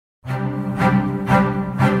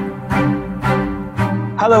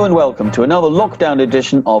Hello and welcome to another lockdown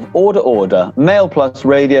edition of Order, Mail Plus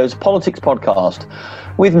Radio's politics podcast.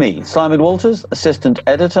 With me, Simon Walters, Assistant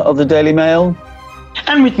Editor of the Daily Mail.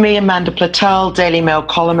 And with me, Amanda Platell, Daily Mail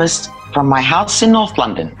columnist from my house in North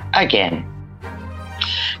London, again.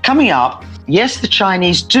 Coming up, yes, the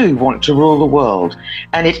Chinese do want to rule the world,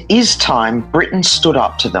 and it is time Britain stood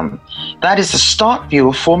up to them. That is the stark view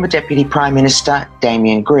of former Deputy Prime Minister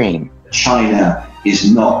Damian Green. China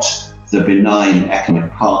is not the benign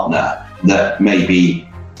economic partner that maybe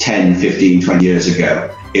 10, 15, 20 years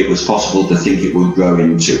ago it was possible to think it would grow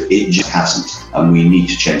into. It just hasn't, and we need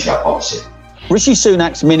to change our policy. Rishi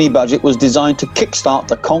Sunak's mini-budget was designed to kickstart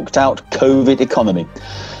the conked-out COVID economy.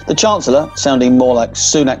 The Chancellor, sounding more like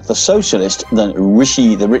Sunak the socialist than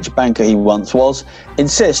Rishi the rich banker he once was,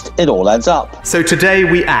 insists it all adds up. So today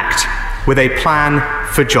we act with a plan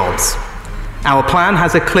for jobs. Our plan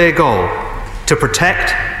has a clear goal: to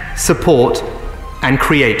protect, support and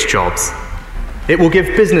create jobs. It will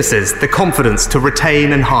give businesses the confidence to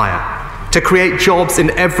retain and hire, to create jobs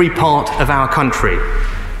in every part of our country,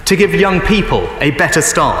 to give young people a better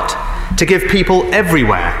start, to give people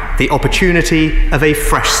everywhere the opportunity of a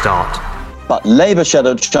fresh start. But Labour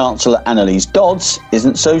Shadow Chancellor Annalise Dodds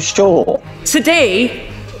isn't so sure. Today,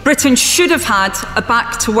 Britain should have had a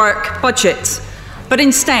back-to-work budget, but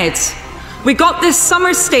instead, we got this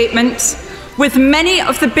summer statement with many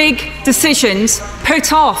of the big decisions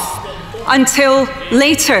put off until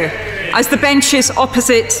later, as the benches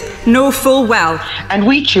opposite know full well. And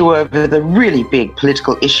we chew over the really big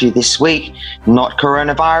political issue this week, not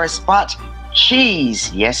coronavirus, but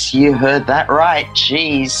cheese. Yes, you heard that right,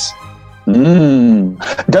 cheese. Don't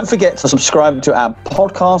forget to subscribe to our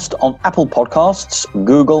podcast on Apple Podcasts,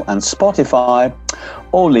 Google and Spotify,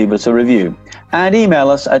 or leave us a review. And email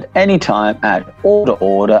us at any time at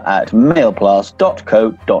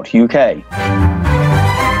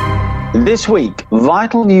order@mailplus.co.uk. This week,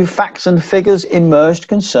 vital new facts and figures emerged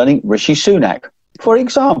concerning Rishi Sunak. For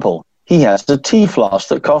example, he has a tea flask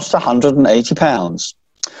that costs £180.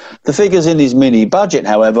 The figures in his mini-budget,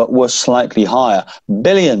 however, were slightly higher.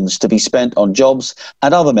 Billions to be spent on jobs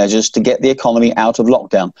and other measures to get the economy out of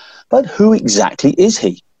lockdown. But who exactly is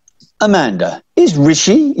he? Amanda, is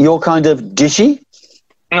Rishi your kind of dishy?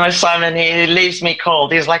 No, Simon, he leaves me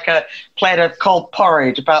cold. He's like a plate of cold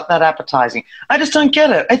porridge, about that appetizing. I just don't get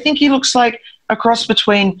it. I think he looks like a cross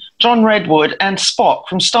between John Redwood and Spock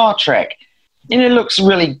from Star Trek. And he looks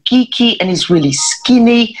really geeky and he's really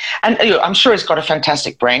skinny. And I'm sure he's got a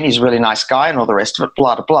fantastic brain. He's a really nice guy and all the rest of it,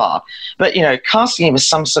 blah, blah, blah. But, casting him as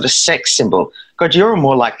some sort of sex symbol, God, you're a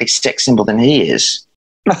more likely sex symbol than he is.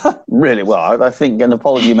 Really? Well, I think an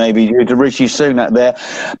apology may be due to Rishi Sunak there.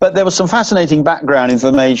 But there was some fascinating background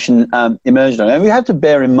information emerged on it. And we have to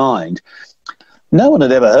bear in mind, no one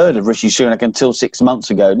had ever heard of Rishi Sunak until 6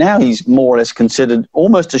 months ago. Now he's more or less considered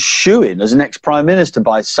almost a shoo-in as an ex-prime minister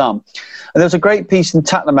by some. And there was a great piece in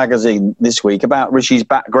Tatler magazine this week about Rishi's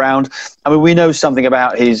background. I mean, we know something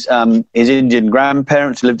about his Indian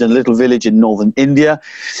grandparents who lived in a little village in northern India.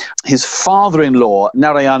 His father-in-law,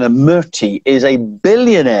 Narayana Murthy, is a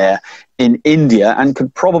billionaire in India and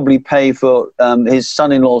could probably pay for his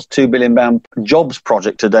son-in-law's £2 billion jobs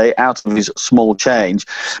project today out of his small change.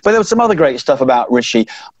 But there was some other great stuff about Rishi,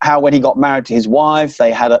 how when he got married to his wife,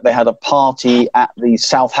 they had a party at the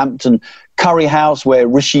Southampton curry house where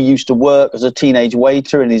Rishi used to work as a teenage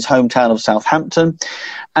waiter in his hometown of Southampton,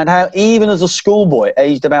 and how even as a schoolboy,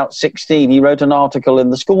 aged about 16, he wrote an article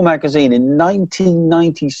in the school magazine in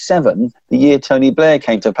 1997, the year Tony Blair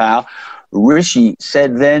came to power. Rishi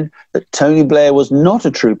said then that Tony Blair was not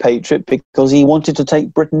a true patriot because he wanted to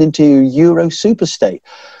take Britain into a Euro superstate.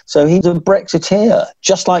 So he's a Brexiteer,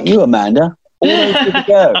 just like you, Amanda. All those good to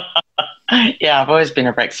go. Yeah, I've always been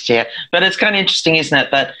a Brexiteer. But it's kind of interesting, isn't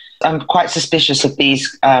it, that I'm quite suspicious of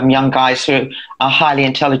these young guys who are highly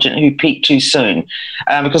intelligent who peak too soon.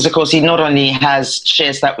 Because, of course, he not only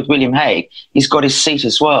shares that with William Hague, he's got his seat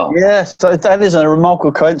as well. Yes, so that is a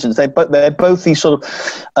remarkable coincidence. They're both these sort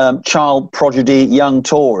of child prodigy young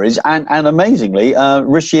Tories. And amazingly,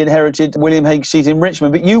 Rishi inherited William Hague's seat in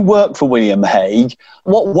Richmond. But you work for William Hague.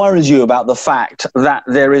 What worries you about the fact that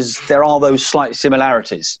there are those slight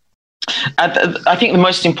similarities? I think the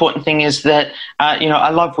most important thing is that, I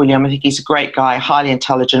love William. I think he's a great guy, highly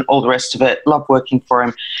intelligent, all the rest of it. Love working for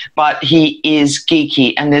him. But he is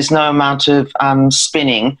geeky, and there's no amount of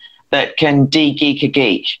spinning that can de-geek a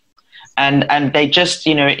geek. And they just,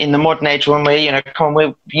 in the modern age when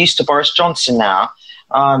we're used to Boris Johnson now,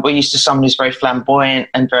 we're used to someone who's very flamboyant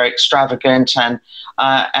and very extravagant and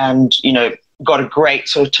got a great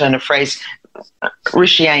sort of turn of phrase.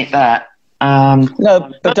 Rishi ain't that.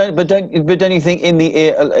 No, but don't you think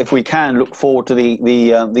if we can look forward to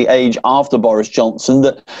the age after Boris Johnson,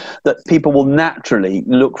 that people will naturally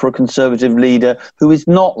look for a Conservative leader who is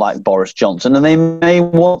not like Boris Johnson, and they may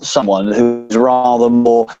want someone who's rather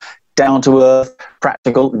more down to earth,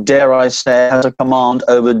 practical, dare I say, has a command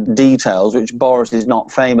over details, which Boris is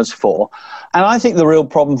not famous for. And I think the real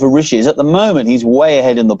problem for Rishi is at the moment he's way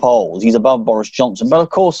ahead in the polls. He's above Boris Johnson. But of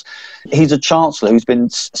course, he's a Chancellor who's been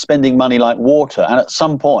spending money like water. And at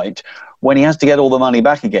some point, when he has to get all the money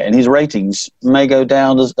back again, his ratings may go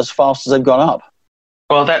down as fast as they've gone up.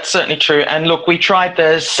 Well, that's certainly true. And look, we tried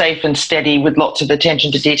the safe and steady with lots of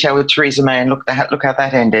attention to detail with Theresa May, and look how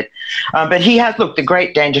that ended. But he has, the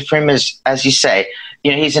great danger for him is, as you say,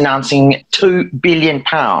 he's announcing £2 billion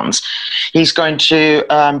he's going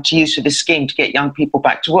to use for this scheme to get young people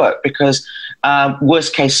back to work, because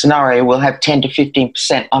worst case scenario, we'll have 10 to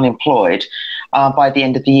 15% unemployed by the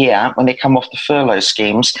end of the year when they come off the furlough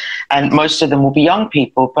schemes. And most of them will be young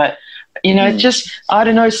people. But, it just, I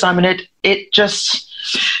don't know, Simon, it just...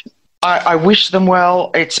 I wish them well.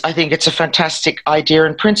 I think it's a fantastic idea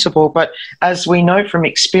in principle, but as we know from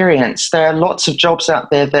experience, there are lots of jobs out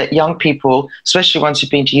there that young people, especially ones who've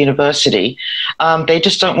been to university, they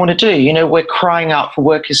just don't want to do. We're crying out for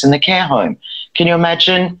workers in the care home. Can you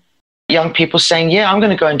imagine young people saying, yeah, I'm going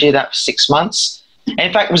to go and do that for 6 months? And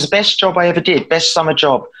in fact, it was the best job I ever did, best summer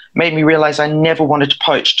job. Made me realize I never wanted to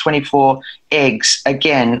poach 24 eggs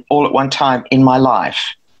again all at one time in my life.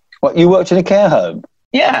 What, you worked in a care home?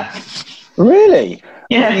 Yeah. Really?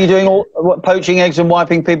 Yeah. What are you doing poaching eggs and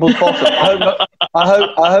wiping people's bottoms? I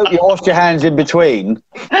hope you washed your hands in between.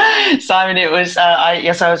 Simon, it was, I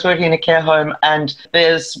was working in a care home, and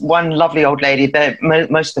there's one lovely old lady there.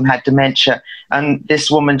 Most of them had dementia. And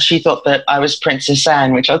this woman, she thought that I was Princess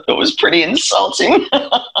Anne, which I thought was pretty insulting.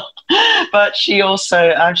 But she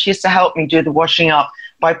also, she used to help me do the washing up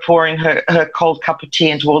by pouring her cold cup of tea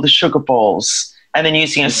into all the sugar balls and then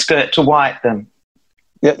using a skirt to wipe them.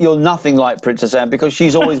 You're nothing like Princess Anne, because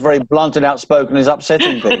she's always very blunt and outspoken and is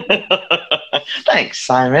upsetting people. Thanks,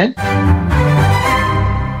 Simon.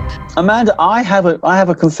 Amanda, I have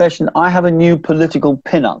a confession. I have a new political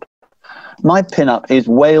pin-up. My pin-up is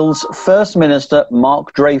Wales First Minister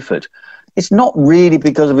Mark Drakeford. It's not really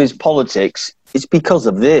because of his politics. It's because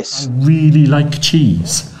of this. I really like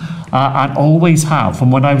cheese. And always have.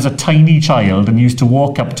 From when I was a tiny child and used to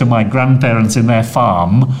walk up to my grandparents in their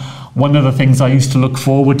farm, one of the things I used to look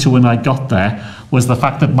forward to when I got there was the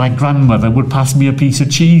fact that my grandmother would pass me a piece of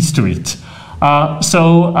cheese to eat.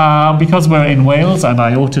 So because we're in Wales, and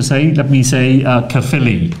I ought to say, let me say,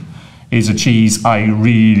 Caerphilly is a cheese I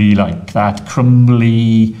really like. That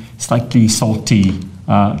crumbly, slightly salty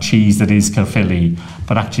cheese that is Caerphilly.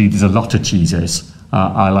 But actually, there's a lot of cheeses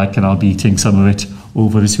I like, and I'll be eating some of it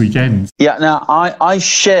over this weekend. Yeah, now I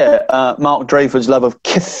share Mark Drakeford's love of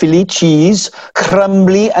Caerphilly cheese,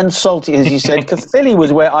 crumbly and salty, as you said. Caerphilly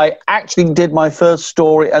was where I actually did my first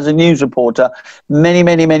story as a news reporter many,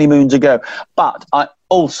 many, many moons ago. But I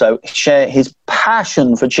also share his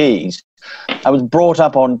passion for cheese. I was brought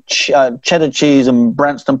up on cheddar cheese and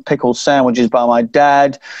Branston pickle sandwiches by my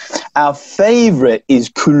dad. Our favourite is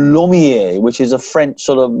Coulommiers, which is a French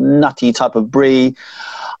sort of nutty type of brie.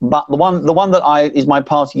 But the one that is my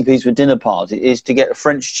party piece for dinner party is to get a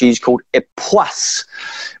French cheese called Epoisse.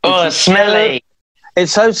 Oh, smelly.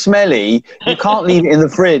 It's so smelly, you can't leave it in the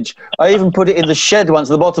fridge. I even put it in the shed once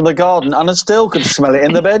at the bottom of the garden, and I still could smell it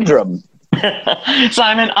in the bedroom.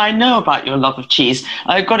 Simon, I know about your love of cheese.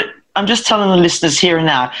 I'm just telling the listeners here and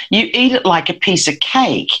now, you eat it like a piece of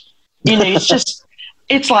cake.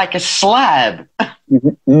 It's like a slab.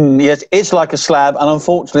 Yes, it's like a slab, and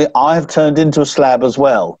unfortunately, I have turned into a slab as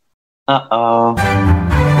well. Uh-oh.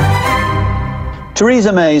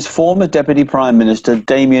 Theresa May's former Deputy Prime Minister,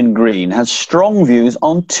 Damian Green, has strong views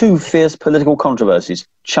on two fierce political controversies,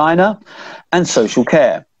 China and social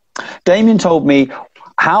care. Damian told me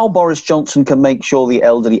how Boris Johnson can make sure the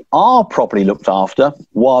elderly are properly looked after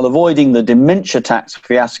while avoiding the dementia tax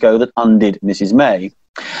fiasco that undid Mrs May.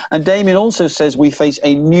 And Damian also says we face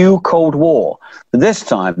a new Cold War. But this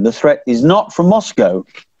time, the threat is not from Moscow,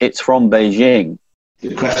 it's from Beijing.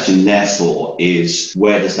 The question, therefore, is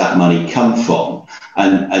where does that money come from?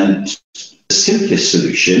 And the simplest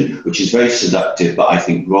solution, which is very seductive but I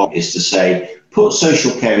think wrong, is to say, put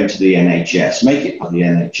social care into the NHS, make it part of the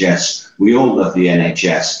NHS. We all love the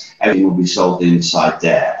NHS. Everything will be solved inside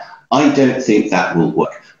there. I don't think that will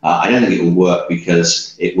work. I don't think it will work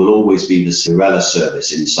because it will always be the Cinderella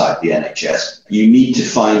service inside the NHS. You need to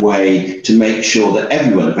find a way to make sure that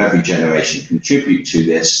everyone of every generation contribute to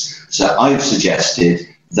this. So I've suggested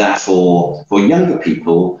that for younger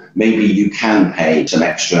people, maybe you can pay some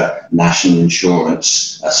extra national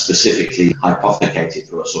insurance, specifically hypothecated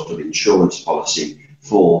for a sort of insurance policy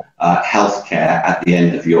for healthcare at the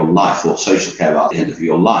end of your life, or social care at the end of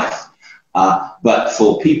your life. But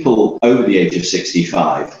for people over the age of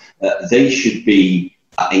 65, they should be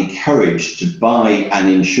encouraged to buy an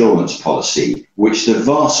insurance policy, which the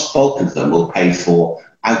vast bulk of them will pay for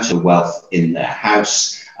out of wealth in their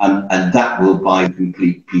house. And that will buy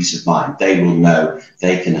complete peace of mind. They will know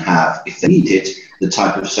they can have, if they need it, the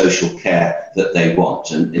type of social care that they want.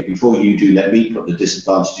 And before you do, let me put the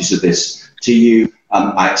disadvantages of this to you.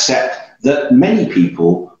 I accept that many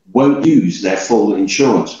people won't use their full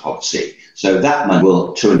insurance policy. So that money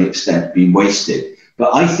will, to an extent, be wasted.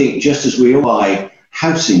 But I think just as we all buy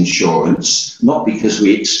house insurance, not because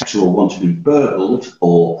we expect or want to be burgled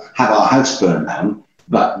or have our house burned down,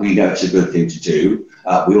 but we know it's a good thing to do.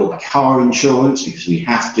 We all buy car insurance because we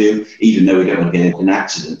have to, even though we don't want to get in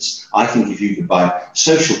accidents. I think if you could buy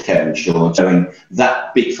social care insurance, knowing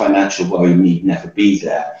that big financial worry need never be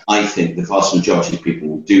there, I think the vast majority of people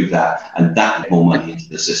will do that, and that more money into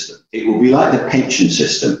the system. It will be like the pension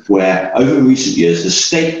system, where over recent years the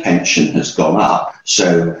state pension has gone up,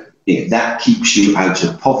 so that keeps you out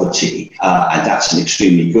of poverty, and that's an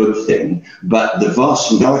extremely good thing. But the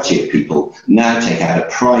vast majority of people now take out a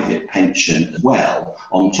private pension as well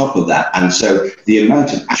on top of that. And so the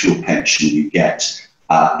amount of actual pension you get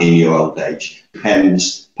in your old age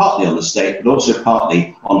depends partly on the state, but also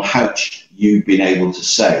partly on how much you've been able to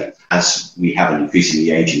save. As we have an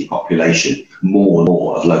increasingly ageing population, more and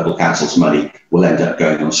more of local council's money will end up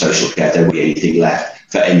going on social care. There won't be anything left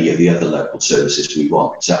for any of the other local services we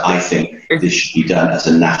want. So I think this should be done as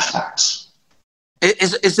a national tax.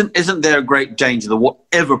 Isn't there a great danger that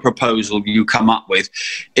whatever proposal you come up with,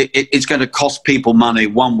 it's going to cost people money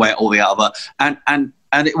one way or the other,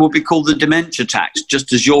 and it will be called the dementia tax,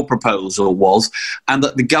 just as your proposal was, and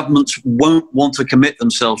that the governments won't want to commit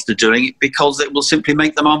themselves to doing it because it will simply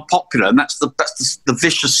make them unpopular, and that's the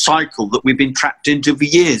vicious cycle that we've been trapped into for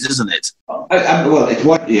years, isn't it? Well,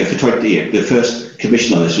 it's for 20 years. The first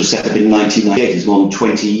commission on this was set up in 1998. It's more than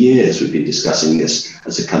 20 years we've been discussing this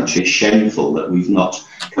as a country. It's shameful that we've not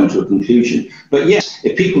come to a conclusion. But yes,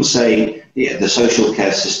 if people say the social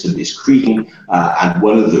care system is creaking, and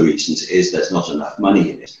one of the reasons is there's not enough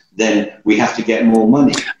money in it, then we have to get more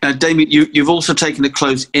money. Damien, you've also taken a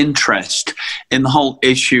close interest in the whole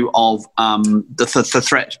issue of the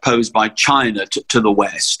threat posed by China to the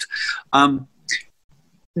West.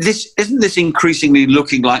 Isn't this increasingly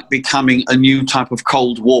looking like becoming a new type of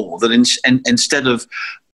Cold War, that instead of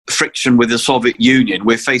friction with the Soviet Union,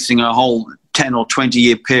 we're facing a whole 10 or 20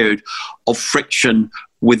 year period of friction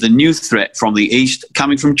with the new threat from the East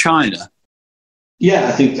coming from China? Yeah,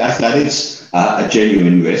 I think that is a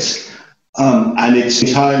genuine risk. And it's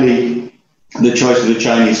entirely the choice of the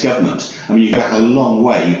Chinese government. I mean, you go back a long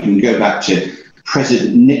way. You can go back to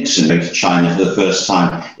President Nixon going to China for the first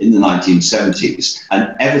time in the 1970s.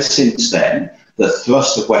 And ever since then, the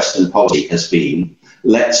thrust of Western policy has been,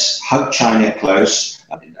 let's hug China close.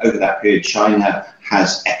 Over that period, China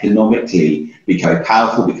has economically become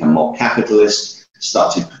powerful, become more capitalist,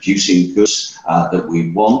 started producing goods that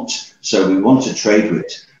we want. So we want to trade with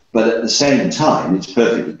it. But at the same time, it's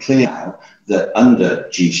perfectly clear now that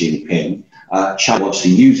under Xi Jinping, China wants to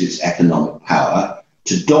use its economic power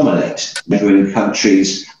to dominate neighboring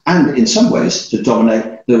countries and, in some ways, to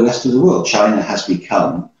dominate the rest of the world. China has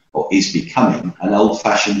become, or is becoming, an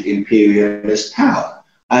old-fashioned imperialist power.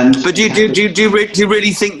 But do you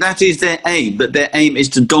really think that is their aim, that their aim is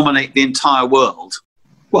to dominate the entire world?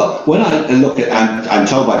 Well, when I look at, I'm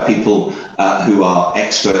told by people who are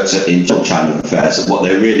experts in China affairs that what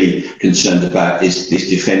they're really concerned about is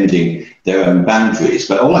defending their own boundaries.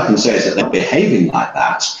 But all I can say is that they're behaving like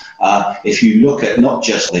that. If you look at not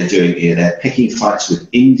just what they're doing here, they're picking fights with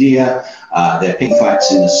India, they're picking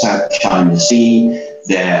fights in the South China Sea,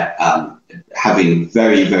 they're having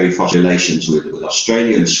very, very fraught relations with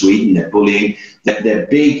Australia and Sweden, they're bullying. Their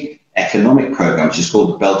big economic program, which is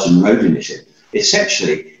called the Belt and Road Initiative,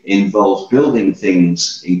 essentially involves building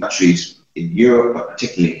things in countries in Europe, but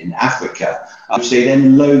particularly in Africa, which they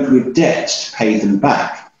then load with debt to pay them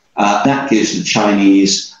back. That gives the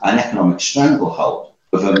Chinese an economic stranglehold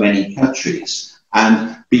over many countries.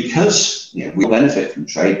 And because we benefit from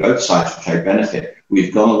trade, both sides of trade benefit,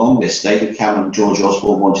 we've gone along this. David Cameron and George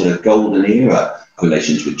Osborne wanted a golden era of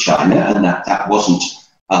relations with China, and that wasn't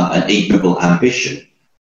an ignoble ambition.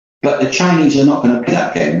 But the Chinese are not going to play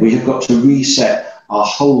that game. We have got to reset our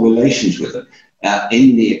whole relations with them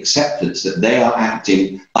in the acceptance that they are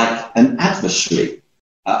acting like an adversary.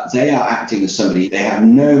 They are acting as somebody, they have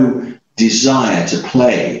no desire to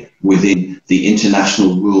play within the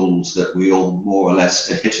international rules that we all more or less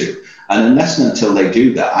adhere to. And unless and until they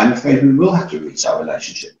do that, I'm afraid we will have to restart our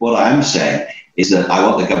relationship. What I am saying is that I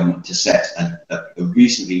want the government to set a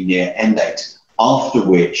reasonably near end date, after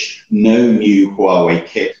which no new Huawei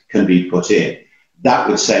kit can be put in. That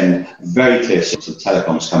would send very clear signals to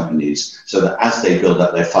telecoms companies so that as they build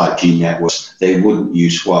up their 5G networks, they wouldn't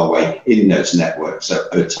use Huawei in those networks. So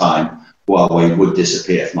over time, Huawei would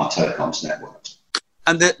disappear from our telecoms networks.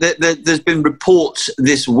 And there's been reports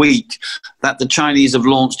this week that the Chinese have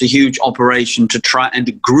launched a huge operation to try and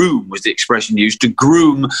to groom, was the expression used, to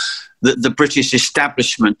groom the British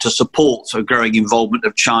establishment to support a growing involvement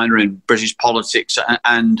of China in British politics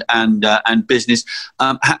and business.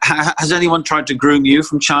 Has anyone tried to groom you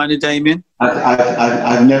from China, Damian?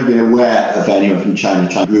 I've never been aware of anyone from China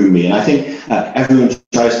trying to groom me, and I think everyone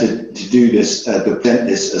tries to do this, to present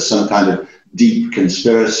this as some kind of deep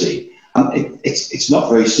conspiracy. It's not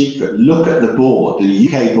very secret. Look at the board. The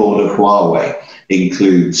UK board of Huawei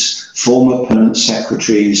includes former permanent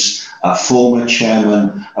secretaries, a former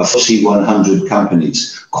chairman of FTSE 100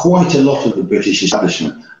 companies. Quite a lot of the British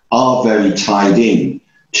establishment are very tied in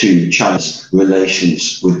to China's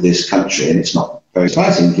relations with this country, and it's not very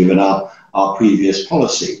surprising given our previous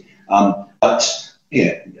policy. But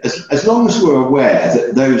yeah, as long as we're aware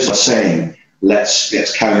that those are saying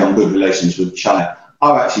let's carry on good relations with China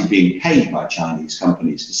are actually being paid by Chinese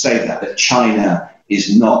companies to say that China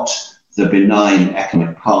is not the benign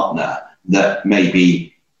economic partner that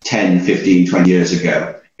maybe 10, 15, 20 years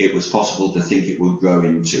ago it was possible to think it would grow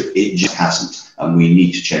into. It just hasn't, and we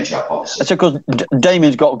need to change our policy. So, of course,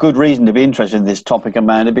 Damian's got good reason to be interested in this topic,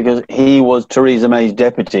 Amanda, because he was Theresa May's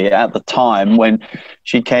deputy at the time when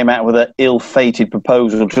she came out with an ill-fated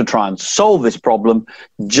proposal to try and solve this problem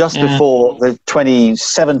just before the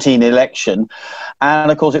 2017 election. And,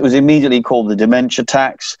 of course, it was immediately called the dementia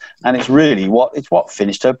tax, and it's really what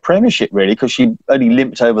finished her premiership, really, because she only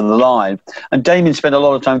limped over the line. And Damian spent a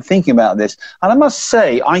lot of time thinking about this. And I must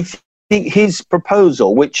say, I think his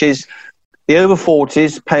proposal, which is the over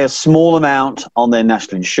 40s pay a small amount on their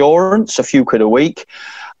national insurance, a few quid a week,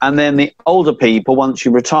 and then the older people, once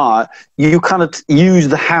you retire, you kind of use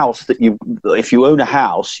the house that if you own a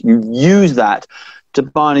house, you use that to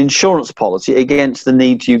buy an insurance policy against the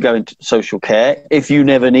need to go into social care. If you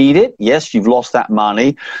never need it, yes, you've lost that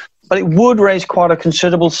money, but it would raise quite a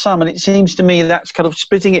considerable sum. And it seems to me that's kind of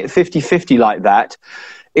splitting it 50-50 like that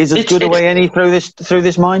is as good a way any through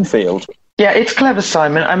this minefield. Yeah, it's clever,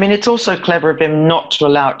 Simon. I mean, it's also clever of him not to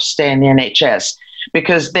allow it to stay in the NHS,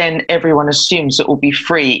 because then everyone assumes it will be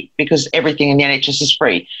free because everything in the NHS is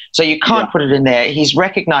free. So you can't put it in there. He's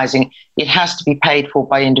recognising it has to be paid for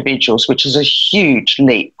by individuals, which is a huge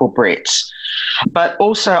leap for Brits. But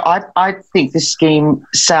also, I think this scheme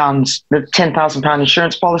sounds, the £10,000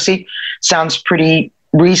 insurance policy sounds pretty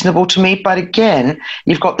reasonable to me. But again,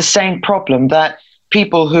 you've got the same problem that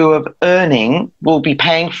people who are earning will be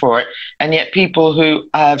paying for it, and yet people who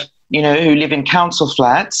have, who live in council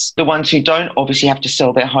flats, the ones who don't obviously have to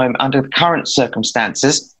sell their home under the current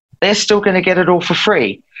circumstances, they're still going to get it all for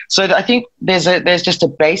free. So I think there's just a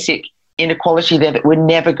basic inequality there that we're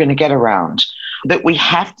never going to get around, that we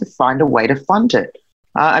have to find a way to fund it.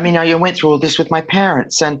 I went through all this with my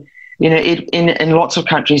parents, and in lots of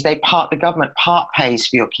countries, the government part pays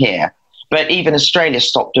for your care. But even Australia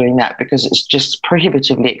stopped doing that because it's just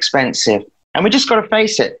prohibitively expensive. And we just got to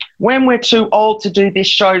face it. When we're too old to do this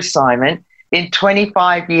show, Simon, in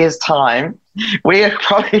 25 years' time, we are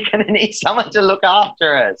probably going to need someone to look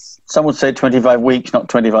after us. Some would say 25 weeks, not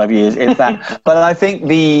 25 years, if that. But I think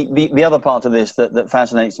the other part of this that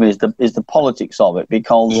fascinates me is the politics of it,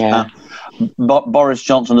 because Boris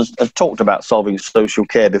Johnson has talked about solving social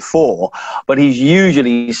care before, but he's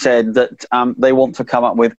usually said that they want to come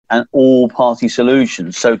up with an all-party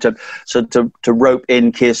solution. So to rope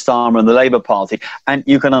in Keir Starmer and the Labour Party, and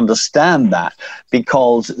you can understand that,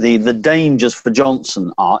 because the dangers for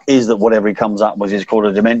Johnson is that whatever he comes up with is called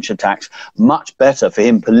a dementia tax. Much better for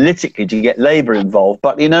him politically to get Labour involved.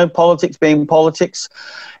 But politics being politics,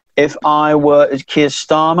 if I were Keir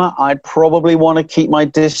Starmer, I'd probably want to keep my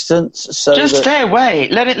distance. Just stay away.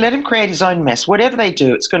 Let him create his own mess. Whatever they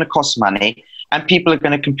do, it's going to cost money, and people are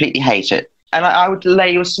going to completely hate it. And I would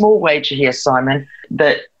lay you a small wager here, Simon,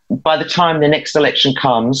 that by the time the next election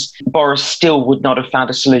comes, Boris still would not have found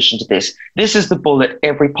a solution to this. This is the bullet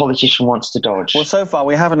every politician wants to dodge. Well, so far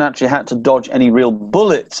we haven't actually had to dodge any real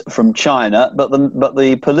bullets from China, but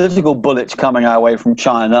the political bullets coming our way from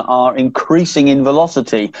China are increasing in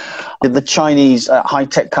velocity. The Chinese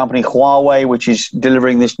high-tech company Huawei, which is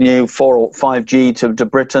delivering this new 4 or 5G to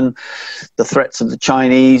Britain, the threats of the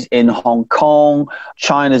Chinese in Hong Kong,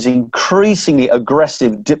 China's increasingly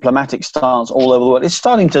aggressive diplomatic stance all over the world. It's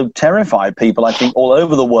starting to terrify people, I think, all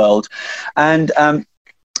over the world. And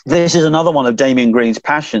this is another one of Damian Green's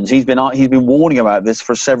passions. He's been warning about this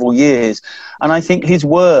for several years. And I think his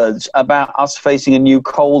words about us facing a new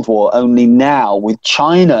Cold War only now with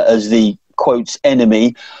China as the, quotes,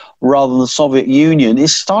 enemy rather than the Soviet Union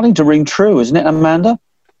is starting to ring true, isn't it, Amanda?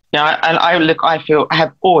 Yeah, and I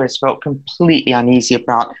have always felt completely uneasy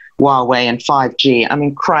about Huawei and 5G. I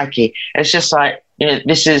mean, crikey, it's just like,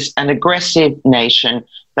 this is an aggressive nation.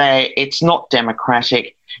 It's not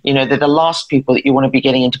democratic. They're the last people that you want to be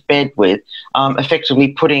getting into bed with, effectively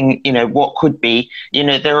putting, what could be,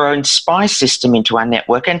 their own spy system into our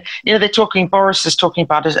network. And, Boris is talking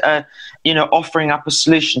about, offering up a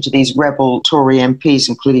solution to these rebel Tory MPs,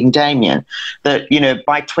 including Damian, that,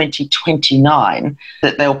 by 2029,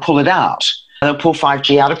 that they'll pull it out. They'll pull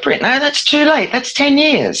 5G out of Britain. No, that's too late. That's 10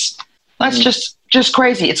 years. That's just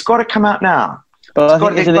crazy. It's got to come out now.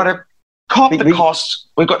 But it's got to cop the costs.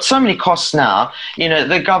 We've got so many costs now.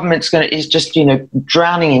 The government's is just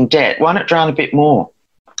drowning in debt. Why not drown a bit more?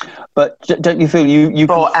 But don't you feel you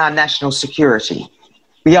for our national security?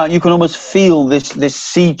 Yeah, you can almost feel this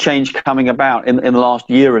sea change coming about in the last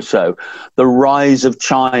year or so. The rise of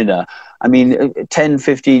China. I mean, 10,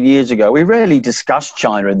 15 years ago, we rarely discussed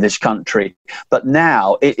China in this country, but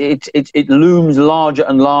now it looms larger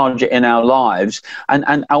and larger in our lives,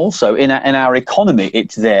 and also in our economy.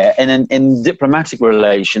 It's there, and in diplomatic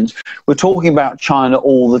relations, we're talking about China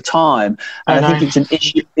all the time, and I think it's an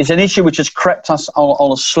issue. It's an issue which has crept us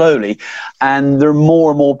on us slowly, and there are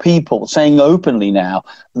more and more people saying openly now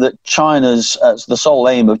that China's the sole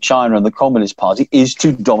aim of China and the Communist Party is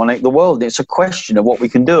to dominate the world. It's a question of what we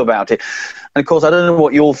can do about it. And of course, I don't know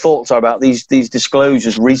what your thoughts are about these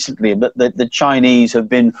disclosures recently, but the Chinese have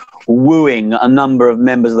been wooing a number of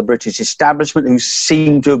members of the British establishment who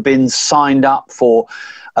seem to have been signed up for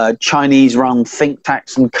Chinese-run think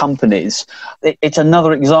tanks and companies. It's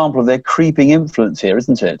another example of their creeping influence here,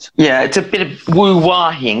 isn't it? Yeah, it's a bit of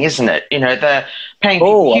wu-wahing, isn't it? They're paying...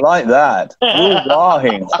 Oh, I like that.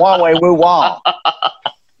 Wu-wahing. Huawei wu-wah.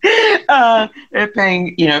 They're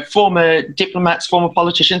paying, former diplomats, former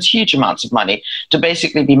politicians, huge amounts of money to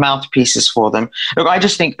basically be mouthpieces for them. Look, I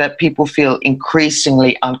just think that people feel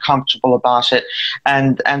increasingly uncomfortable about it,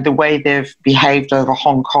 and the way they've behaved over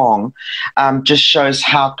Hong Kong just shows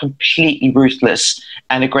how completely ruthless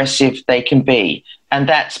and aggressive they can be. And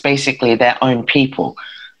that's basically their own people.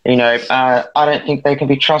 I don't think they can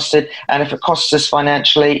be trusted. And if it costs us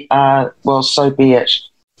financially, well, so be it.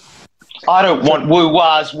 I don't want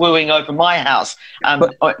woo-wahs wooing over my house.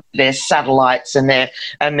 Their satellites and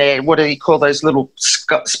their what do you call those little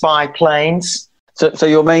spy planes? So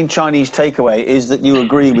your main Chinese takeaway is that you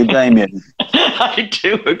agree with Damian. I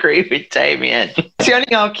do agree with Damian. The only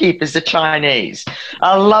thing I'll keep is the Chinese.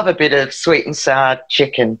 I love a bit of sweet and sour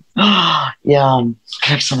chicken. Yum. Can I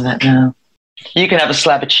have some of that now? You can have a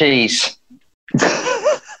slab of cheese.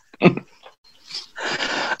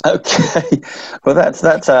 Okay, well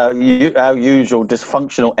that's our usual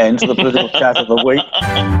dysfunctional end to the political chat of the week.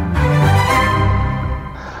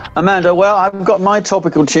 Amanda, well, I've got my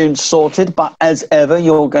topical tunes sorted, but as ever,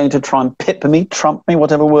 you're going to try and pip me, trump me,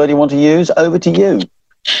 whatever word you want to use. Over to you.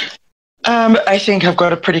 I think I've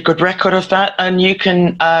got a pretty good record of that, and you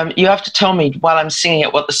can you have to tell me while I'm singing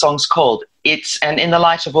it what the song's called. And in the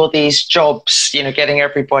light of all these jobs, getting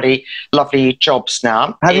everybody lovely jobs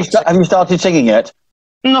now. Have you started singing yet?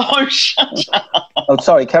 No, shut up. Oh,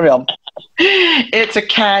 sorry, carry on. It's a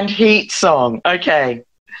Canned Heat song. Okay.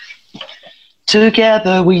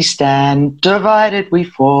 Together we stand, divided we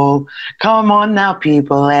fall. Come on now,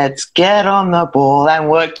 people, let's get on the ball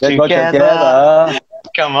and work together.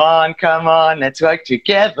 Come on, let's work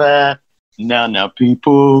together. Now,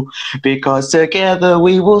 people, because together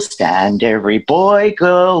we will stand, every boy,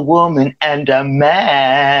 girl, woman, and a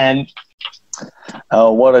man.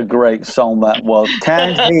 Oh, what a great song that was.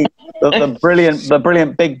 Canned Heat, the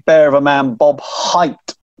brilliant big bear of a man, Bob Haidt,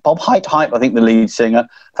 I think the lead singer.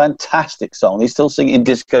 Fantastic song. They still sing it in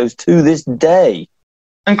discos to this day.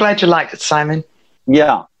 I'm glad you liked it, Simon.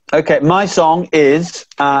 Yeah. Okay, my song is,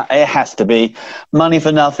 it has to be Money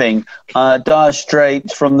for Nothing. Dire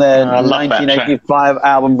Straits from their 1985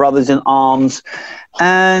 album Brothers in Arms.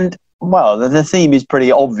 And, well, the theme is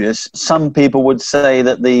pretty obvious. Some people would say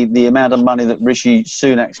that the amount of money that Rishi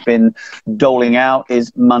Sunak's been doling out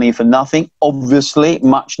is money for nothing. Obviously,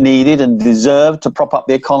 much needed and deserved to prop up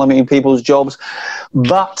the economy and people's jobs.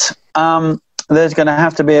 But there's going to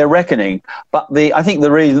have to be a reckoning. But I think the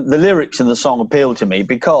lyrics in the song appeal to me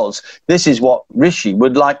because this is what Rishi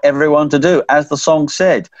would like everyone to do. As the song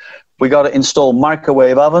said, we got to install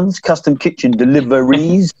microwave ovens, custom kitchen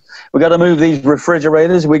deliveries. We got to move these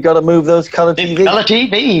refrigerators. We got to move those colour TVs. Colour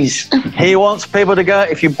TVs. He wants people to go,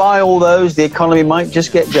 if you buy all those, the economy might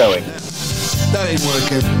just get going. That ain't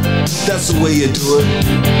working. That's the way you do it.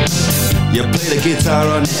 You play the guitar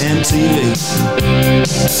on MTV.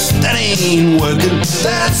 That ain't working.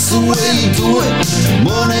 That's the way you do it.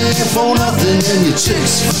 Money for nothing and your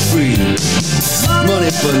chicks for free. Money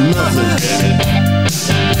for nothing.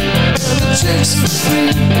 And your chicks for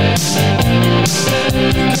free.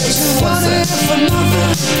 Money for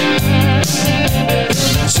nothing.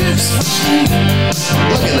 Chicks for free.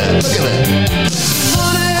 Look at that. Look at that.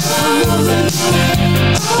 Money for nothing.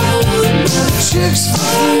 Chicks for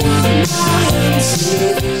free.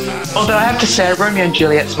 Although I have to say, Romeo and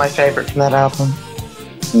Juliet's my favourite from that album.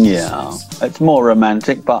 Yeah, it's more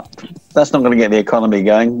romantic, but that's not going to get the economy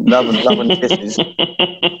going. Love and kisses.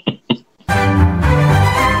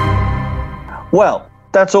 Well,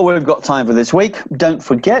 that's all we've got time for this week. Don't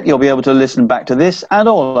forget, you'll be able to listen back to this and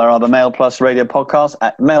all our other Mail Plus radio podcasts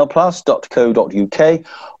at mailplus.co.uk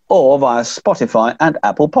or via Spotify and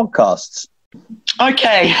Apple Podcasts.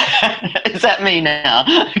 Okay, is that me now?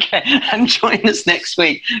 Okay, and join us next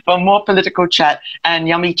week for more political chat and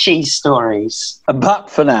yummy cheese stories. But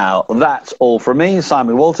for now, that's all from me,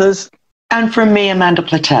 Simon Walters. And from me, Amanda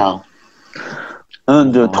Platell.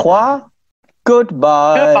 Un, deux, trois.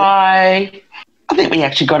 Goodbye. Goodbye. I think we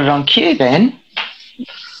actually got it on cue then.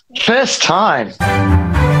 First time.